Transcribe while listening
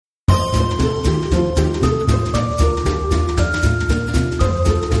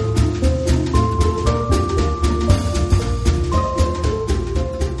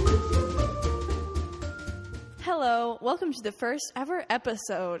welcome to the first ever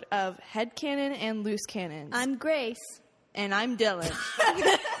episode of Headcanon and Loose Cannons. I'm Grace. And I'm Dylan.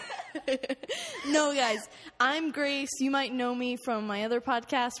 No, guys, I'm Grace. You might know me from my other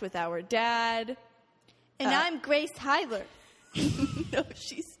podcast with our dad. And I'm Grace Hyler. No,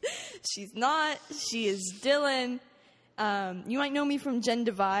 she's not. She is Dylan. You might know me from Gen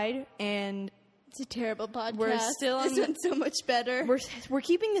Divide, and It's a terrible podcast. We're still on this one's so much better. we're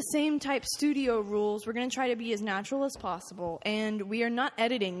keeping the same type studio rules. We're going to try to be as natural as possible, and we are not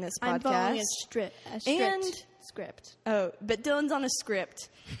editing this podcast. I'm following a strict script. Oh, but Dylan's on a script.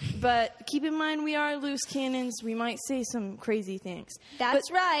 But keep in mind, we are loose cannons. We might say some crazy things.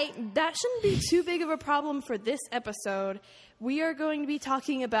 That's right. That shouldn't be too big of a problem for this episode. We are going to be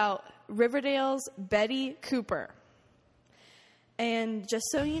talking about Riverdale's Betty Cooper. And just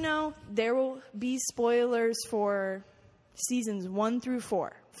so you know, there will be spoilers for seasons 1 through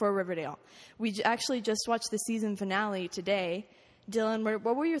 4 for Riverdale. We actually just watched the season finale today. Dylan,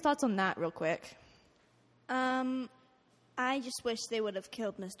 what were your thoughts on that real quick? I just wish they would have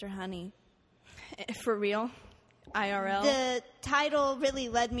killed Mr. Honey. For real? IRL? The title really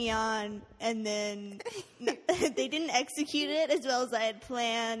led me on, and then they didn't execute it as well as I had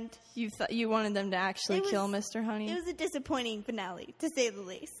planned. You thought you wanted them to actually kill Mr. Honey? It was a disappointing finale, to say the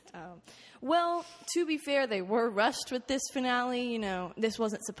least. Oh. Well, to be fair, they were rushed with this finale. You know, this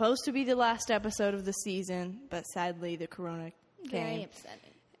wasn't supposed to be the last episode of the season, but sadly the corona came. Very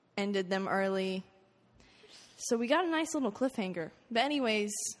upsetting. Ended them early. So we got a nice little cliffhanger. But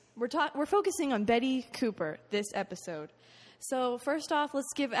anyways, we're focusing on Betty Cooper this episode. So first off,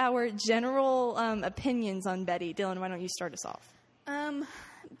 let's give our general opinions on Betty. Dylan, why don't you start us off?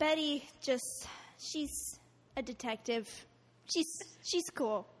 Betty she's a detective. She's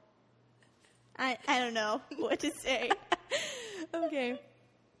cool. I don't know what to say. Okay.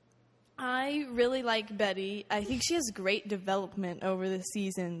 I really like Betty. I think she has great development over the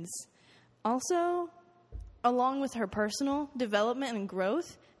seasons. Also, along with her personal development and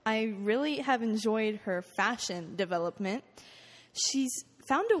growth, I really have enjoyed her fashion development. She's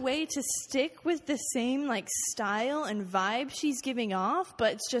found a way to stick with the same style and vibe she's giving off,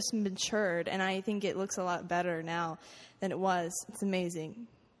 but it's just matured, and I think it looks a lot better now than it was. It's amazing.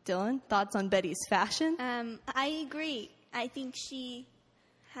 Dylan, thoughts on Betty's fashion? I agree. I think she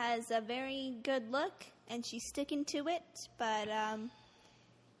has a very good look, and she's sticking to it, but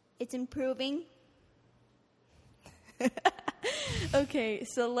it's improving. Okay,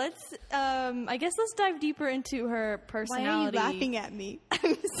 so let's dive deeper into her personality. Why are you laughing at me?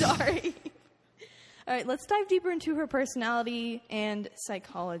 I'm sorry. All right, let's dive deeper into her personality and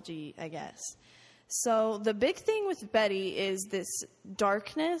psychology, I guess. So the big thing with Betty is this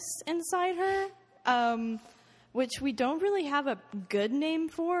darkness inside her, which we don't really have a good name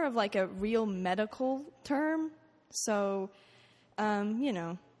for, of a real medical term. So,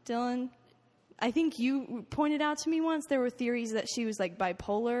 Dylan, I think you pointed out to me once there were theories that she was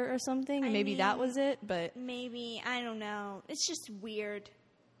bipolar or something, and maybe that was it, but... Maybe, I don't know. It's just weird.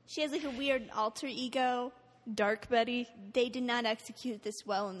 She has a weird alter ego. Dark Betty. They did not execute this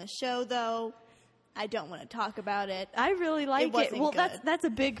well in the show, though. I don't want to talk about it. I really like it. Well, good. that's a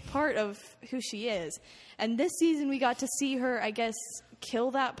big part of who she is. And this season we got to see her, I guess,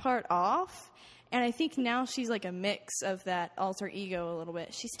 kill that part off. And I think now she's a mix of that alter ego a little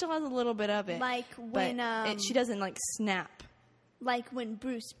bit. She still has a little bit of it. Like when... she doesn't, snap. Like when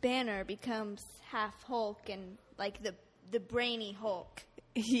Bruce Banner becomes half Hulk and, the brainy Hulk.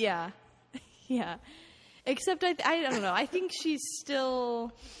 Yeah. Yeah. Except, I don't know. I think she's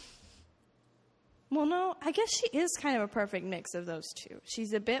still... Well, no, I guess she is kind of a perfect mix of those two.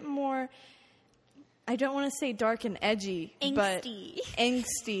 She's a bit more... I don't want to say dark and edgy, but...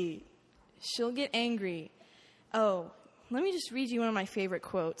 Angsty. She'll get angry. Oh, let me just read you one of my favorite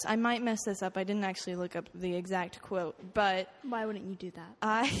quotes. I might mess this up. I didn't actually look up the exact quote, but... Why wouldn't you do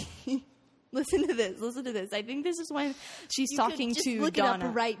that? Listen to this. I think this is when she's talking to look Donna. It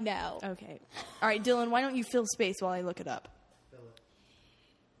up right now. Okay. All right, Dylan, why don't you fill space while I look it up? Fill it.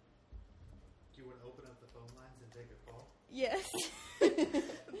 Do you want to open up the phone lines and take a call? Yes. Bring.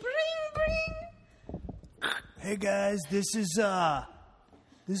 Hey, guys, this is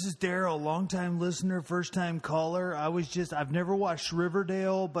Daryl, longtime listener, first time caller. I've never watched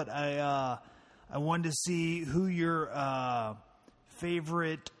Riverdale, but I wanted to see who your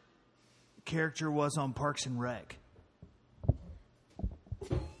favorite character was on Parks and Rec.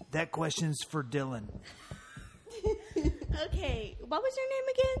 That question's for Dylan. Okay, what was your name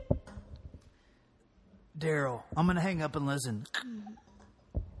again? Daryl. I'm going to hang up and listen.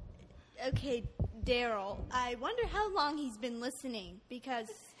 Okay, Daryl. I wonder how long he's been listening, because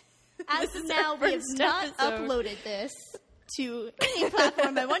As of now, we have first not episode. uploaded this to any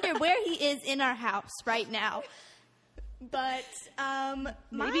platform. I wonder where he is in our house right now. But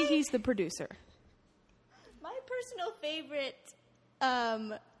Maybe he's the producer. my personal favorite,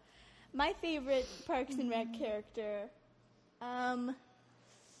 my favorite Parks and Rec character.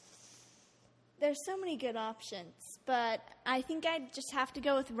 There's so many good options, but I think I'd just have to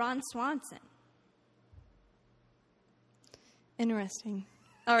go with Ron Swanson. Interesting.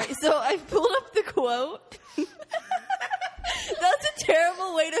 All right, so I pulled up the quote. That's a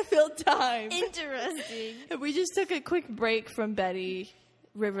terrible way to fill time. Interesting. We just took a quick break from Betty, I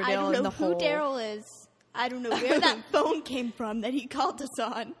Riverdale, don't and know the who whole. Daryl is. I don't know where that phone came from that he called us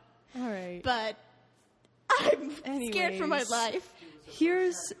on. All right. But I'm scared for my Anyways. life.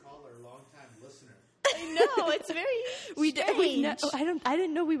 Here's Caller, long-time listener. I know, it's very we strange. know, I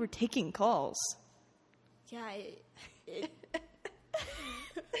didn't know we were taking calls. Yeah,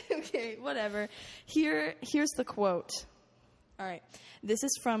 Okay, whatever. Here's the quote. All right. This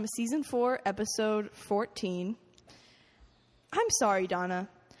is from season 4, episode 14. I'm sorry, Donna,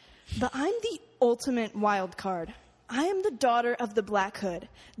 but I'm the ultimate wild card. I am the daughter of the Black Hood,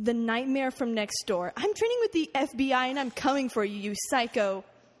 the nightmare from next door. I'm training with the FBI and I'm coming for you, you psycho.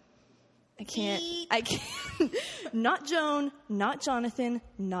 I can't. Not Joan, not Jonathan,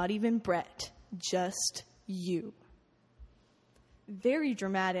 not even Brett. Just you. Very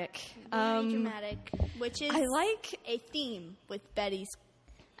dramatic. very dramatic, which is I like. a theme with Betty's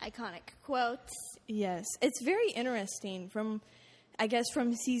iconic quotes. Yes, it's very interesting from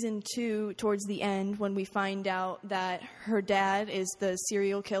season 2 towards the end when we find out that her dad is the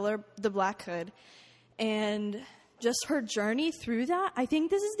serial killer, the Black Hood, and just her journey through that. I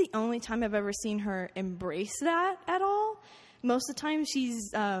think this is the only time I've ever seen her embrace that at all. Most of the time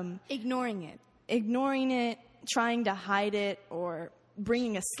she's Ignoring it. trying to hide it, or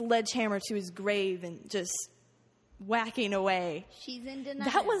bringing a sledgehammer to his grave and just whacking away. She's in denial.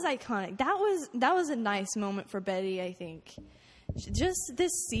 That was iconic. That was a nice moment for Betty, I think. Just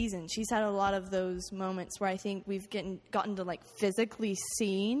this season, she's had a lot of those moments where I think we've gotten to like physically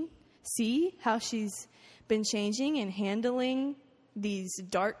see how she's been changing and handling these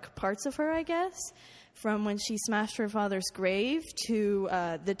dark parts of her, I guess, from when she smashed her father's grave to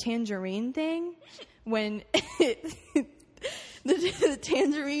the tangerine thing, when the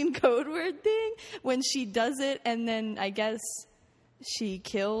tangerine code word thing, when she does it and then I guess she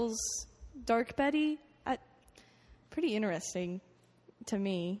kills Dark Betty. Pretty interesting to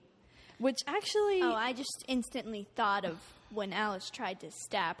me. Which actually... Oh, I just instantly thought of when Alice tried to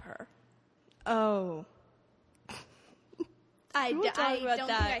stab her. Oh. I We'll talk about don't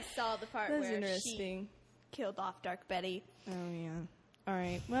that. think I saw the part That's where interesting. she killed off Dark Betty. Oh, yeah. All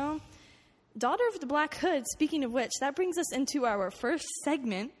right. Well, Daughter of the Black Hood, speaking of which, that brings us into our first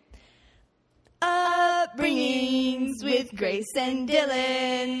segment. Upbringings with Grace and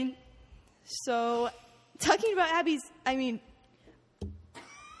Dylan. So, talking about Abby's, Abby,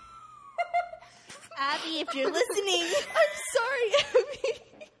 if you're listening, I'm sorry, Abby.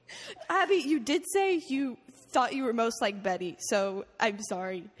 Abby, you did say you thought you were most like Betty, so I'm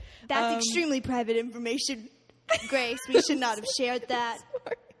sorry. that's extremely private information. Grace, we should not have shared that.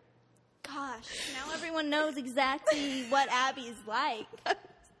 Sorry. Gosh, now everyone knows exactly what Abby is like.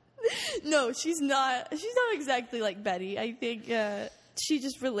 No, she's not exactly like Betty. I think she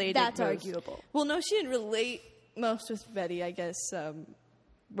just related. That's most. arguable. Well, no, she didn't relate most with Betty. I guess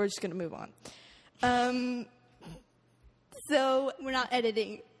we're just gonna move on. So We're not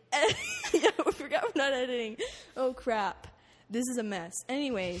editing. yeah, we forgot we're not editing. Oh crap, this is a mess.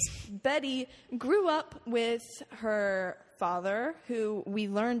 Anyways, Betty grew up with her father, who we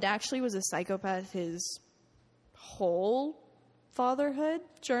learned actually was a psychopath his whole fatherhood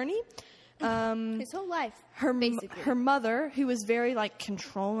journey. His whole life, basically. Her mother, who was very like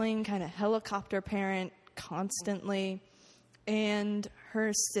controlling, kind of helicopter parent constantly, and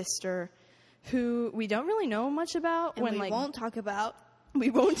her sister, who we don't really know much about. and we won't talk about. We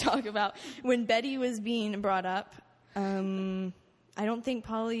won't talk about when Betty was being brought up. I don't think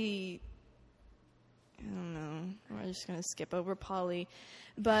Polly. I don't know. We're just gonna skip over Polly,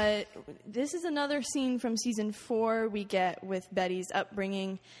 but this is another scene from season 4 we get with Betty's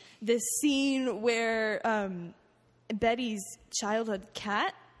upbringing. This scene where Betty's childhood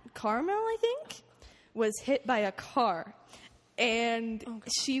cat, Carmel, I think, was hit by a car. And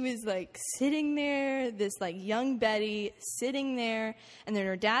she was like sitting there, this like young Betty sitting there, and then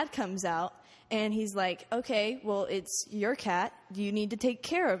her dad comes out and he's like, okay, well, it's your cat. You need to take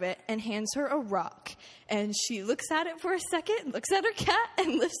care of it, and hands her a rock. And she looks at it for a second, looks at her cat,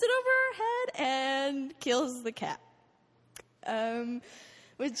 and lifts it over her head and kills the cat.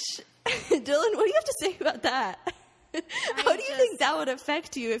 Which Dylan, what do you have to say about that? How do you think that would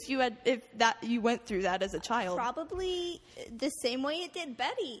affect you if you went through that as a child? Probably the same way it did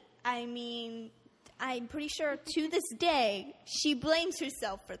Betty. I mean, I'm pretty sure to this day she blames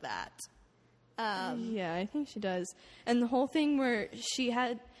herself for that. Yeah, I think she does. And the whole thing where she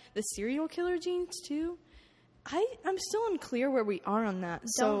had the serial killer genes too. I'm still unclear where we are on that.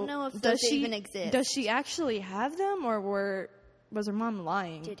 Don't know if those even exist. Does she actually have them, or was her mom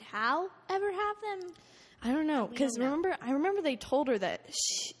lying? Did Hal ever have them? I don't know, because I remember they told her that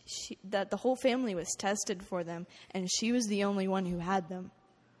that the whole family was tested for them, and she was the only one who had them,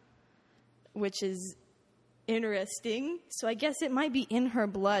 which is interesting. So I guess it might be in her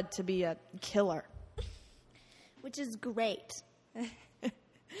blood to be a killer. Which is great.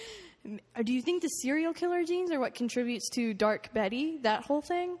 Do you think the serial killer genes are what contributes to Dark Betty, that whole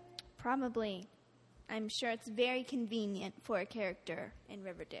thing? Probably. I'm sure it's very convenient for a character in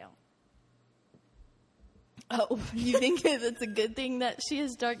Riverdale. Oh, you think it's a good thing that she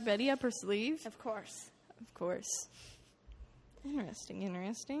has Dark Betty up her sleeve? Of course. Of course. Interesting.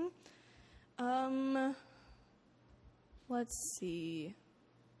 Let's see.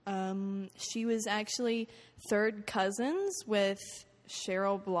 She was actually third cousins with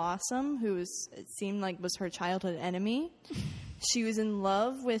Cheryl Blossom, who it seemed like was her childhood enemy. She was in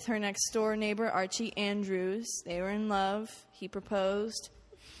love with her next door neighbor, Archie Andrews. They were in love. He proposed.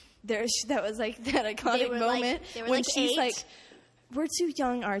 That was like that iconic moment when she's 8. like, "We're too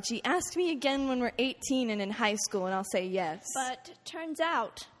young, Archie. Ask me again when we're 18 and in high school, and I'll say yes." But turns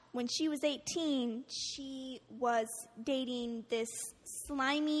out, when she was 18, she was dating this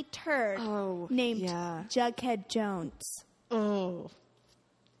slimy turd named Jughead Jones.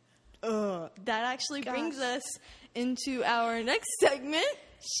 That actually brings us into our next segment.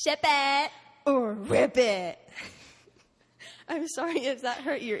 Ship it. Or rip it. I'm sorry if that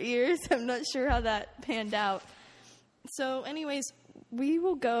hurt your ears. I'm not sure how that panned out. So anyways, we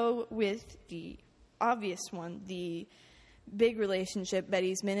will go with the obvious one, the big relationship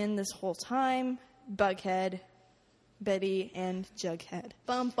Betty's been in this whole time. Bughead, Betty, and Jughead.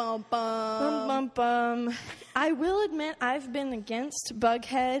 Bum, bum, bum. Bum, bum, bum. I will admit I've been against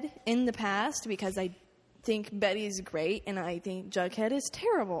Bughead in the past because I think Betty's great and I think Jughead is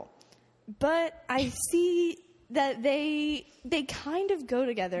terrible. But I see that they kind of go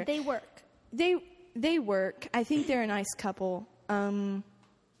together. They work. They work. I think they're a nice couple. Jughead,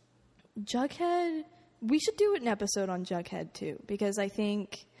 we should do an episode on Jughead too, because I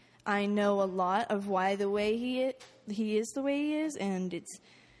think I know a lot of why the way he is the way he is, and it's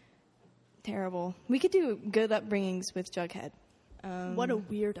terrible. We could do good upbringings with Jughead. What a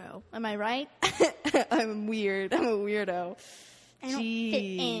weirdo. Am I right? I'm weird. I'm a weirdo. I don't fit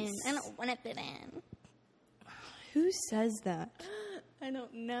in. I don't want to fit in. Who says that? I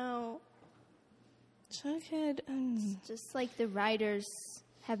don't know. Jughead. Just like the writers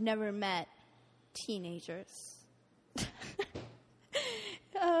have never met teenagers.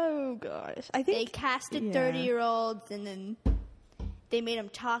 Oh gosh, I think they casted 30-year-olds and then they made them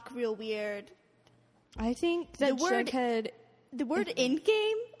talk real weird. I think that Jughead. The word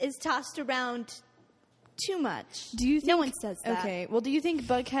 "endgame" is tossed around too much. Do you think, no one says that? Okay, well, do you think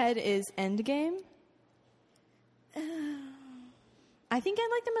Bughead is Endgame? I think I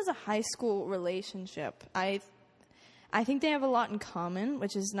like them as a high school relationship. I think they have a lot in common,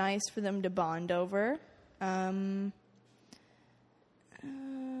 which is nice for them to bond over. I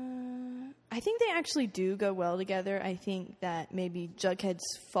think they actually do go well together. I think that maybe Jughead's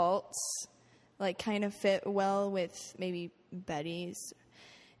faults kind of fit well with maybe Betty's.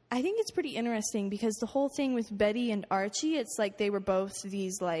 I think it's pretty interesting because the whole thing with Betty and Archie, it's like they were both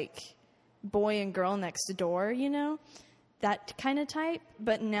these boy and girl next door, that kind of type.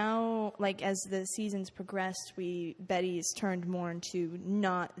 But now, as the seasons progressed, Betty's turned more into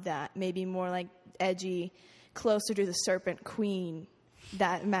not that, maybe more edgy, closer to the Serpent Queen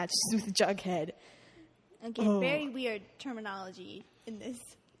that matches with Jughead. Again, very weird terminology in this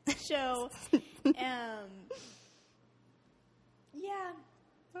show. Yeah.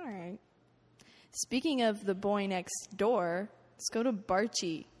 All right. Speaking of the boy next door, let's go to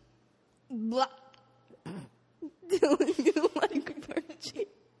Barchie. Blah. Dylan, you don't like Barchie.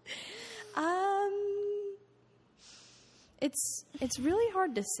 It's really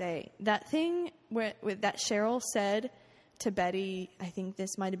hard to say. That thing with that Cheryl said to Betty, I think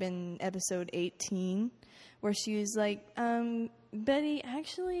this might have been episode 18, where she was like, Betty,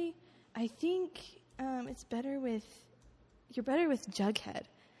 actually, I think you're better with Jughead.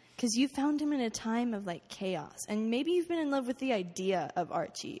 Because you found him in a time of chaos. And maybe you've been in love with the idea of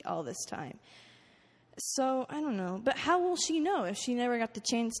Archie all this time. So, I don't know. But how will she know if she never got the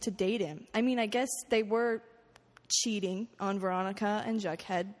chance to date him? I mean, I guess they were cheating on Veronica and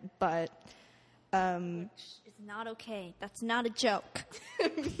Jughead, but... It's not okay. That's not a joke.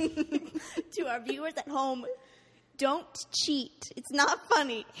 To our viewers at home, don't cheat. It's not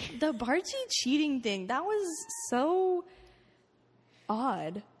funny. the Barchi cheating thing, that was so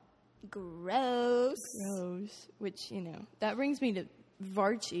odd. Gross. Gross. Which, you know, that brings me to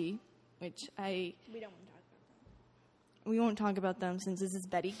Varchi, which We don't want to talk about we won't talk about them since this is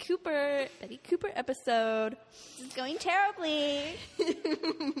Betty Cooper episode. This is going terribly.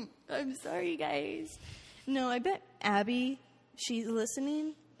 I'm sorry, guys. No, I bet Abby, she's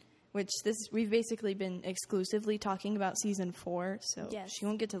listening, which we've basically been exclusively talking about season 4, so Yes. she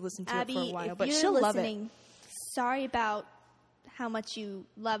won't get to listen to Abby, it for a while, if but you're she'll listening, love it. sorry about how much you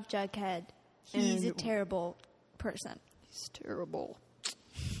love Jughead. He's a And- terrible person. It's terrible.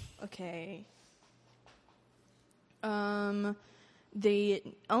 Okay. The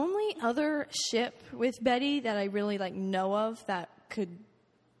only other ship with Betty that I really know of that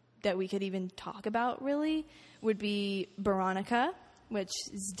we could even talk about really would be Veronica, which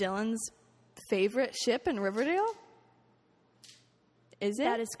is Dylan's favorite ship in Riverdale. Is it?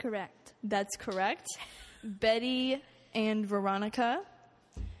 That is correct. That's correct. Betty and Veronica.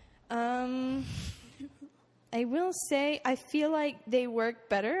 I will say, I feel like they work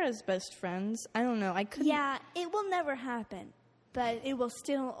better as best friends. I don't know. I couldn't. Yeah, it will never happen, but it will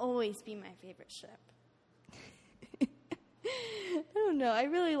still always be my favorite ship. I don't know. I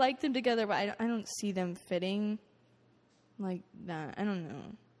really like them together, but I don't see them fitting like that. I don't know.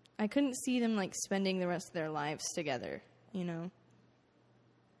 I couldn't see them spending the rest of their lives together. You know,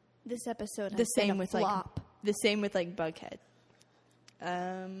 This episode has the same been a with flop. the same with Bughead.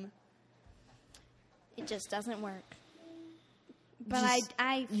 It just doesn't work. But Just-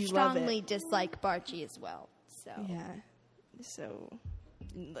 I you love strongly dislike Barchi as well. So Yeah. So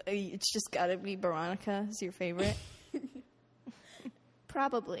it's just got to be Veronica is your favorite.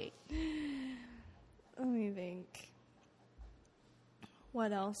 probably. Let me think.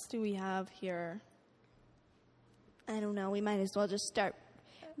 What else do we have here? I don't know. We might as well just start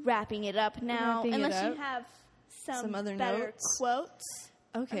wrapping it up now, Wrapping it unless you up. have Some other better notes? quotes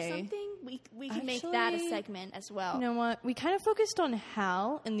Okay. or something. We can make that a Actually, segment as well. You know what? We kind of focused on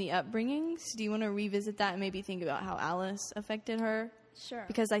Hal and the upbringings. Do you want to revisit that and maybe think about how Alice affected her? Sure.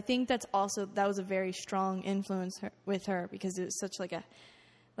 Because I think that was a very strong influence with her because it was such like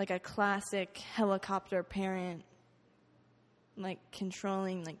a classic helicopter parent,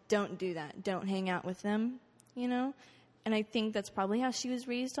 controlling, don't do that, don't hang out with them, you know? And I think that's probably how she was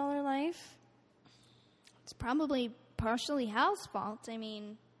raised all her life. It's probably partially Hal's fault. I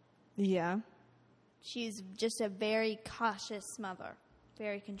mean, Yeah. she's just a very cautious mother,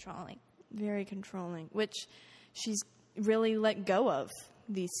 very controlling. Very controlling, which she's really let go of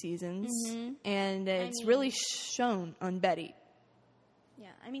these seasons. And it's mean- really shown on Betty.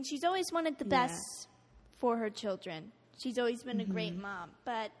 Yeah, I mean, she's always wanted the Yeah. best for her children. She's always been a great mom,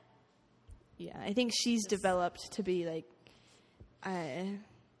 but Yeah, I think she's developed to be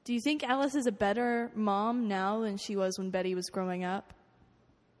do you think Alice is a better mom now than she was when Betty was growing up?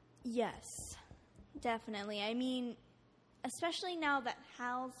 yes, definitely. I mean, especially now that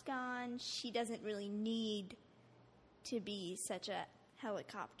Hal's gone, she doesn't really need to be such a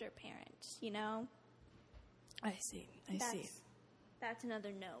helicopter parent, you know? I see. That's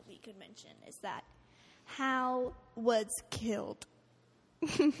another note we could mention, is that Hal was killed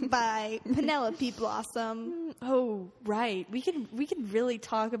by Penelope Blossom. Oh, right. We could really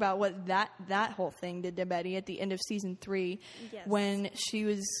talk about what that whole thing did to Betty at the end of season 3 Yes. when she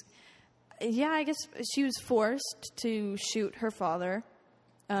was I guess she was forced to shoot her father.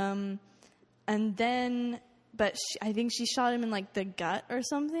 And then I think she shot him in the gut or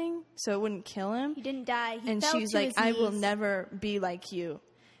something so it wouldn't kill him. He didn't die. He And fell she's to like, his I will knees. never be like you.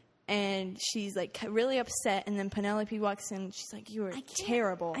 And she's really upset. And then Penelope walks in. She's like, you are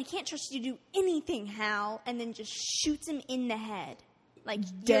terrible. I can't trust you to do anything, Hal. And then just shoots him in the head.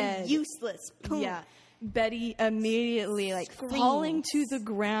 Dead. You're useless. Boom. Yeah. Betty immediately Screams. falling to the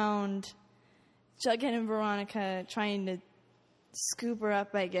ground. Jughead and Veronica trying to scoop her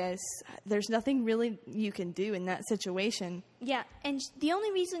up, I guess. There's nothing really you can do in that situation. Yeah, and the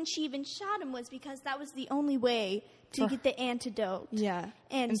only reason she even shot him was because that was the only way to get the antidote. Yeah.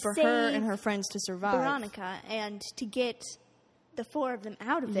 And for save her and her friends to survive. Veronica, and to get the 4 of them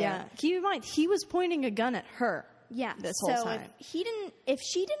out of there. Yeah. Keep in mind, he was pointing a gun at her. Yeah. This whole so time. if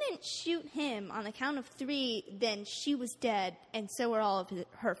she didn't shoot him on the count of 3, then she was dead, and so were all of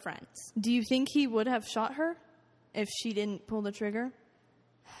her friends. Do you think he would have shot her if she didn't pull the trigger?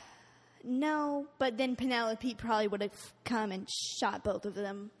 No, but then Penelope probably would have come and shot both of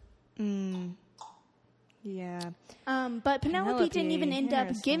them. Yeah. But Penelope didn't even end up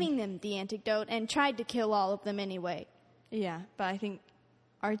interesting. giving them the antidote and tried to kill all of them anyway. Yeah, but I think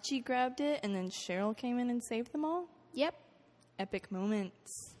Archie grabbed it, and then Cheryl came in and saved them all. Yep. Epic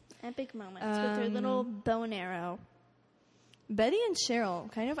moments. Epic moments with her little bow and arrow. Betty and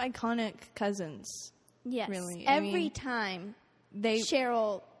Cheryl, kind of iconic cousins. Yes. Really, I Every mean, time They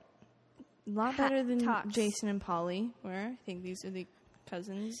Cheryl... a lot better than talks. Jason and Polly were. I think these are the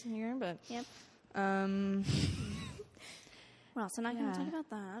cousins here, but Yep. We're also not going Yeah. to talk about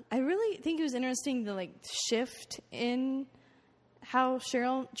that. I really think it was interesting the shift in how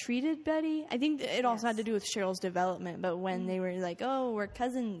Cheryl treated Betty. I think it also had to do with Cheryl's development, but when they were like, "Oh, we're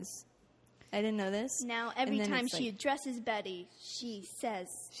cousins," I didn't know this. Now, every And then time it's she like- addresses Betty, she says,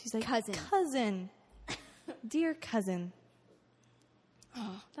 She's like, cousin. cousin, dear cousin."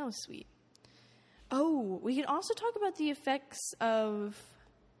 Oh, that was sweet. Oh, we could also talk about the effects of.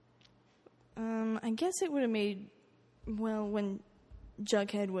 I guess it would have made, well, when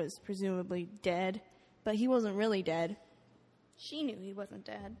Jughead was presumably dead, but he wasn't really dead. She knew he wasn't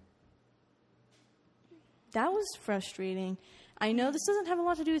dead. That was frustrating. I know this doesn't have a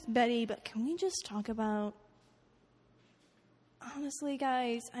lot to do with Betty, but can we just talk about... Honestly,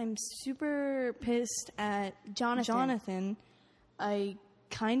 guys, I'm super pissed at Jonathan. I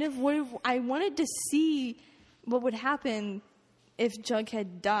kind of would have... I wanted to see what would happen if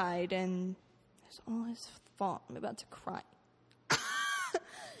Jughead died, and it's all his fault. I'm about to cry.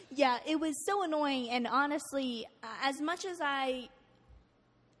 Yeah, it was so annoying, and honestly, as much as I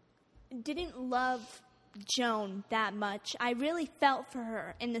didn't love Joan that much, I really felt for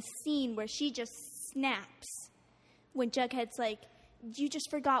her in the scene where she just snaps when Jughead's like, "You just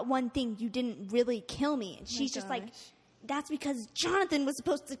forgot one thing, you didn't really kill me," and she's just like, gosh. "That's because Jonathan was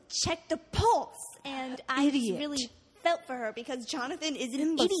supposed to check the pulse," and I just Idiot. really felt for her because Jonathan is an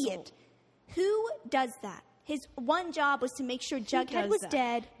Imbecile. idiot. Who does that? His one job was to make sure Jughead does was that?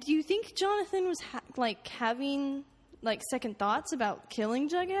 dead. Do you think Jonathan was having second thoughts about killing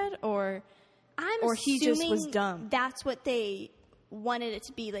Jughead, or Or he just was dumb? That's what they wanted it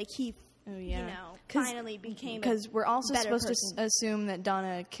to be. Like he, Oh, yeah. you know, finally became because we're also better supposed person. to assume that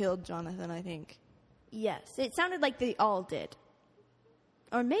Donna killed Jonathan? I think. Yes, it sounded like they all did,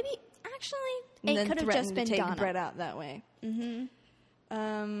 or maybe actually And it then could have threatened just to been take Donna. Brett out that way.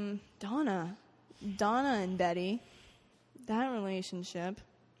 Donna and Betty, that relationship.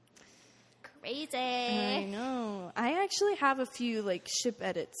 Crazy. I know. I actually have a few ship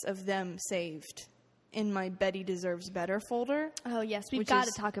edits of them saved in my Betty Deserves Better folder. Oh yes, we've Which got to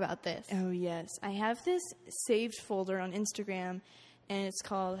is- talk about this. Oh, yes. I have this saved folder on Instagram, and it's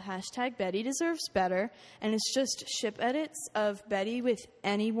called #Betty Deserves Better, and it's just ship edits of Betty with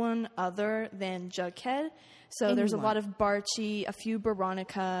anyone other than Jughead. So there's a lot of Barchi, a few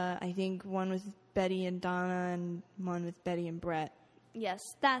Veronica, I think one with Betty and Donna, and one with Betty and Brett. Yes,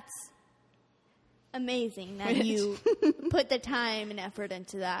 that's amazing that you put the time and effort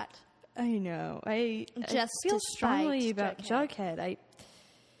into that. I know. I Just feel to strongly spite about Jughead. Jughead. I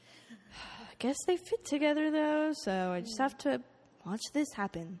guess they fit together, though, so I just have to watch this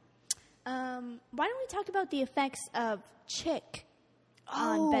happen. Why don't we talk about the effects of Chick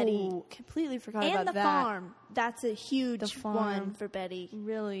on Betty Completely forgot and about the that. farm? That's a huge The farm. one for Betty.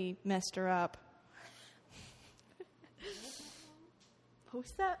 Really messed her up. What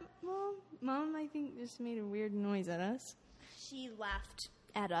was that, Mom? Mom, I think, just made a weird noise at us. She laughed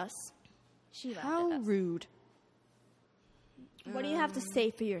at us. She laughed How at us. rude. What do you have to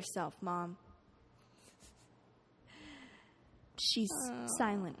say for yourself, Mom? She's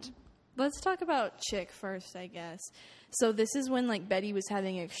silent. Let's talk about Chick first, I guess. So this is when Betty was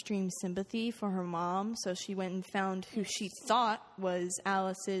having extreme sympathy for her mom, so she went and found who she thought was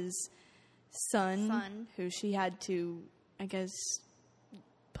Alice's son, who she had to, I guess,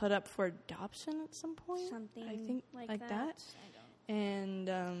 put up for adoption at some point. Something I think like that. that.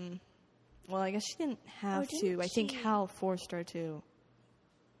 And well, I guess she didn't have to. didn't I think she? Hal forced her to.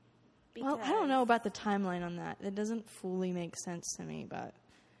 Well, I Because- don't know about the timeline on that. It doesn't fully make sense to me, but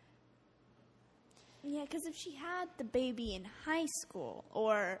Yeah, because if she had the baby in high school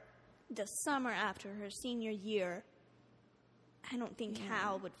or the summer after her senior year, I don't think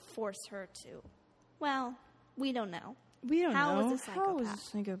Hal would force her to. Well, we don't know. we don't Hal know. was a Hal was a psychopath.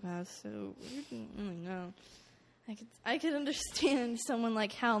 psychopath, so we didn't really know. I could understand someone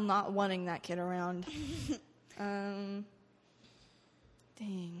like Hal not wanting that kid around. Dang.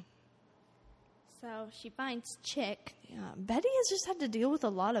 So she finds Chick. Yeah, Betty has just had to deal with a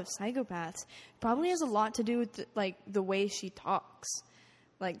lot of psychopaths. Probably has a lot to do with the way she talks.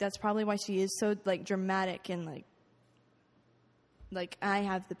 Like, that's probably why she is so, like, dramatic and, like, I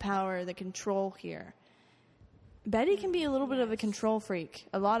have the power, the control here. Betty can be a little bit of a control freak.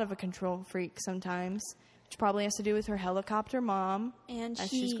 A lot of a control freak sometimes. Which probably has to do with her helicopter mom. And as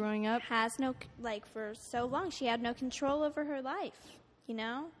she's growing up. has no, like, for so long, she had no control over her life, you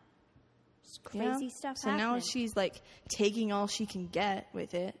know? Just crazy stuff So happening. now she's, like, taking all she can get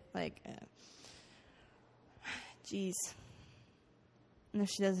with it. Like, jeez. And if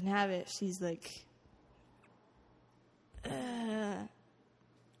she doesn't have it, she's like...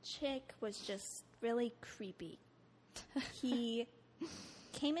 Chick was just really creepy. He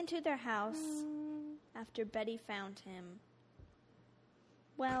came into their house after Betty found him.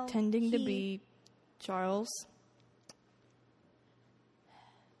 Well, pretending to be Charles.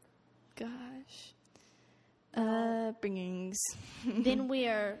 Gosh. Bringings. Then we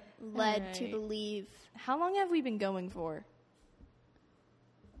are led to Alright. believe. How long have we been going for?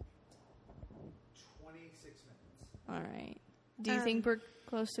 26 minutes. All right. Do you think we're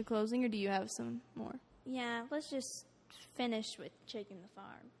close to closing, or do you have some more? Yeah, let's just finish with Chick and the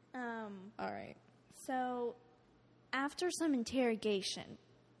farm. All right. So, after some interrogation,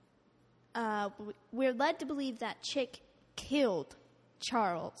 we're led to believe that Chick killed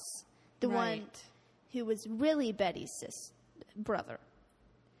Charles, the one Right. who was really Betty's brother,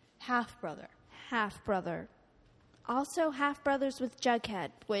 Half-brother. half-brother. Also half-brothers with Jughead,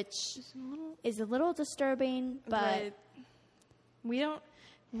 which is a little disturbing, but we don't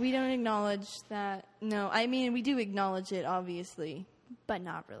acknowledge that. No, I mean, we do acknowledge it, obviously.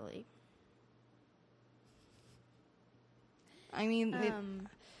 not really. I mean,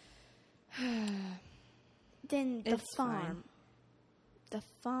 Then the It's farm. fine. The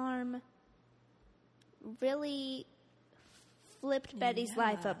farm really flipped Betty's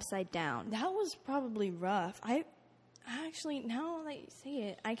life upside down. that was probably rough. I actually, now that you say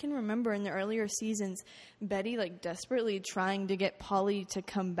it, I can remember in the earlier seasons, Betty, like, desperately trying to get Polly to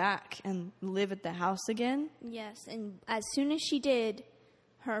come back and live at the house again. Yes, and as soon as she did,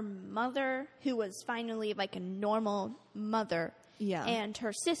 her mother, who was finally like a normal mother, Yeah. and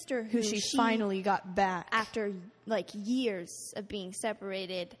her sister, who She finally got back. after like years of being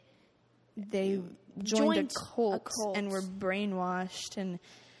separated, They joined joined a a cult cult. and were brainwashed, and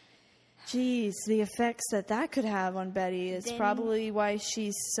geez, the effects that could have on Betty is Then- probably why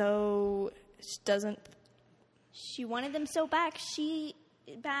she doesn't. she wanted them so back.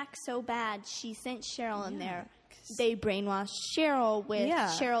 Back so bad, she sent Cheryl in there. They brainwashed Cheryl with Yeah,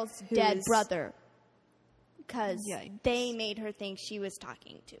 Cheryl's who dead is- brother because Yikes. they made her think she was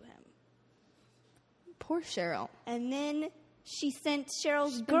talking to him. Poor Cheryl. And then she sent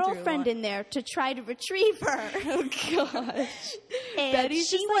Cheryl's She's been through a girlfriend lot. in there to try to retrieve her. Oh gosh. And Betty's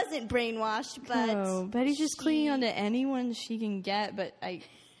she just like- wasn't brainwashed, but Oh, Betty's just clinging she on to anyone she can get, but they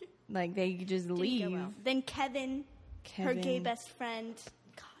just didn't go leave. well. Then Kevin, her gay Kevin. best friend,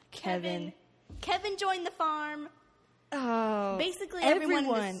 God, Kevin. Kevin joined the farm. Oh, Basically, everyone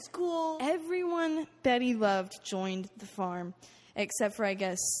in the school. Everyone Betty loved joined the farm, except for, I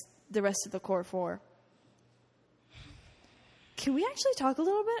guess, the rest of the core four. Can we actually talk a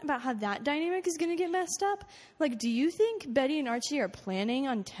little bit about how that dynamic is going to get messed up? Like, do you think Betty and Archie are planning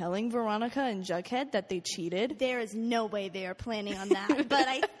on telling Veronica and Jughead that they cheated? There is no way they are planning on that, but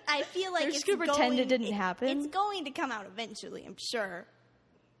I feel like They're it's just gonna pretend it didn't happen? It's going to come out eventually, I'm sure.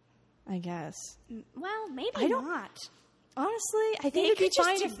 I guess. Well, maybe I don't- not. Honestly, I They think it'd be could just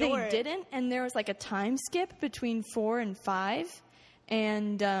fine if they ignore it. didn't, and there was like a time skip between 4 and 5,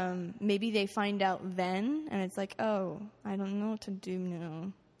 and maybe they find out then, and it's like, oh, I don't know what to do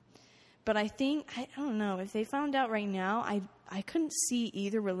now. But I think I don't know if they found out right now. I couldn't see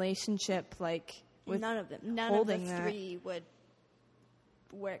either relationship like with None of them. None of the holding that. three would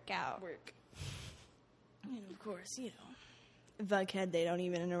work out. And of course, Bughead, they don't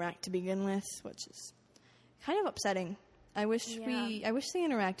even interact to begin with, which is kind of upsetting. I wish Yeah. I wish they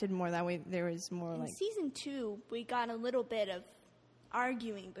interacted more. That way, there was more In like. season 2, we got a little bit of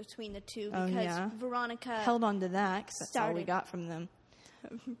arguing between the two Oh, because yeah? Veronica Held on to that because that's all we started. got from them.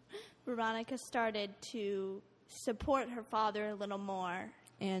 Veronica started to support her father a little more.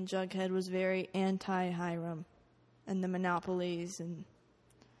 And Jughead was very anti-Hiram and the monopolies. And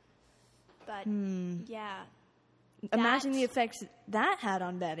But yeah, imagine the effects that had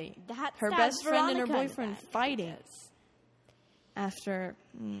on Betty. that Her stabbed best friend and her Veronica in the boyfriend back fighting because- after.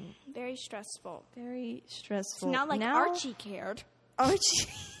 Very stressful. Very stressful. It's not like Now, Archie cared.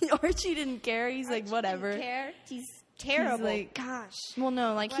 Archie didn't care. He's like, Archie whatever. didn't care. He's terrible. like- Gosh. Well,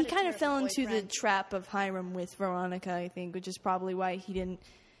 no, like What he a kind of fell terrible into the boyfriend. trap of Hiram with Veronica, I think, which is probably why he didn't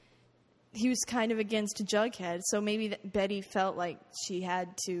he was kind of against Jughead, so maybe Betty felt like she had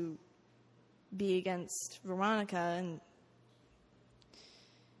to be against Veronica, and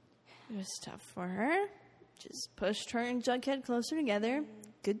it was tough for her. Just pushed her and Jughead closer together.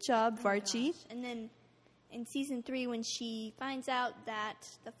 Good job, Varchi. And then in season 3, when she finds out that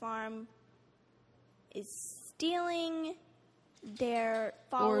the farm is stealing their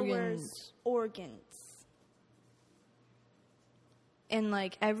followers' organs. And,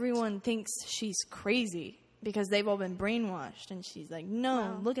 like, everyone thinks she's crazy because they've all been brainwashed. And she's like, no,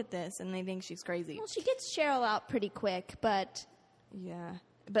 Wow. look at this. And they think she's crazy. Well, she gets Cheryl out pretty quick, but Yeah.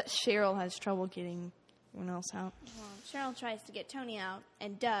 But Cheryl has trouble getting everyone else out. Cheryl tries to get Tony out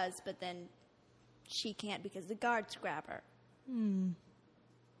and does, but then she can't because the guards grab her.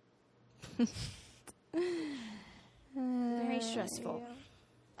 Very stressful.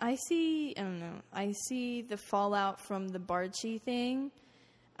 I see the fallout from the Barchi thing.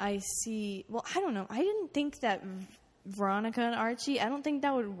 I don't know. I didn't think that Veronica and Archie, I don't think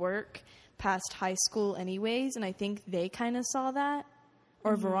that would work past high school anyways, and I think they kind of saw that.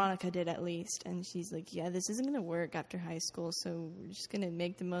 Or Veronica did at least. And she's like, yeah, this isn't going to work after high school, so we're just going to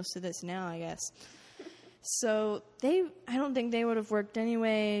make the most of this now, I guess. So I don't think they would have worked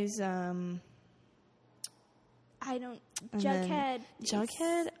anyways. Jughead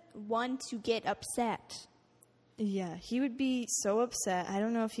Jughead? is one to get upset. Yeah, he would be so upset. I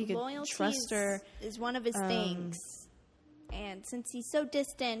don't know if he could Loyalty trust her. is one of his things. And since he's so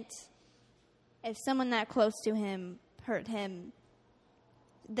distant, if someone that close to him hurt him,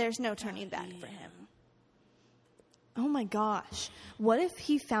 there's no turning back for him. Oh my gosh. What if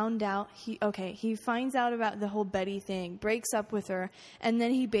he found out, he finds out about the whole Betty thing, breaks up with her, and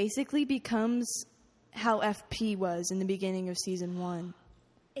then he basically becomes how FP was in the beginning of season 1.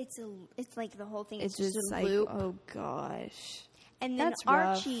 It's like the whole thing It's is just just a like, loop. oh gosh. And then That's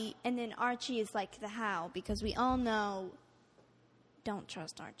rough. Archie is like the how, because we all know don't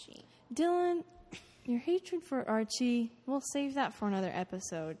trust Archie. Dylan, your hatred for Archie, we'll save that for another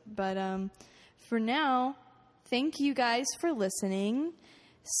episode. But for now, thank you guys for listening.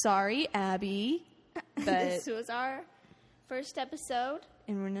 Sorry, Abby. But This was our first episode.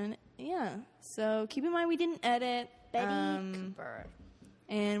 and we're not, yeah. So keep in mind we didn't edit. Betty Cooper.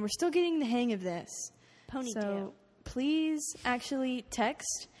 And we're still getting the hang of this. Ponytail. So please actually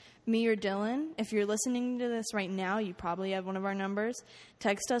text me or Dylan. If you're listening to this right now, you probably have one of our numbers.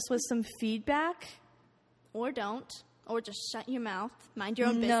 Text us with some feedback. Or don't. Or just shut your mouth. Mind your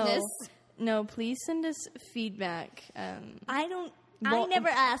own business. No, please send us feedback. I Well, never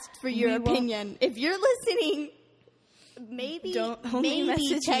asked for your we won't- opinion. If you're listening, maybe only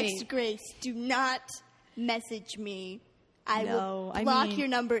message text me. Grace. Do not message me. I No, will I block mean- your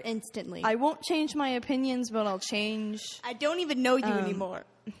number instantly. I won't change my opinions, but I'll change. I don't even know you anymore.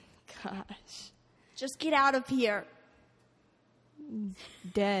 Gosh. Just get out of here.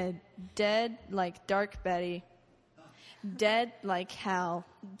 Dead like Dark Betty. Dead like Hal.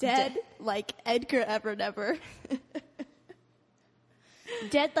 Dead like Edgar Evernever.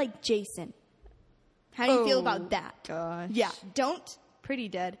 Dead like Jason. How do you feel about that? Gosh. Yeah, don't. Pretty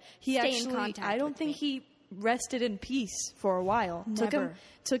dead. He Stay in actually, contact I don't with think me. he rested in peace for a while. Never.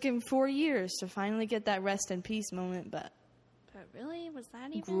 Took him 4 years to finally get that rest in peace moment, but But really, was that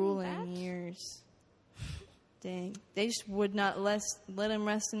even grueling that? years. Dang. They just would not let him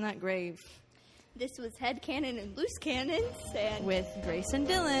rest in that grave. This was Head Cannon and Loose Cannons, and With Grace and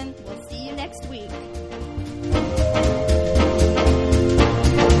Dylan. we'll see you next week.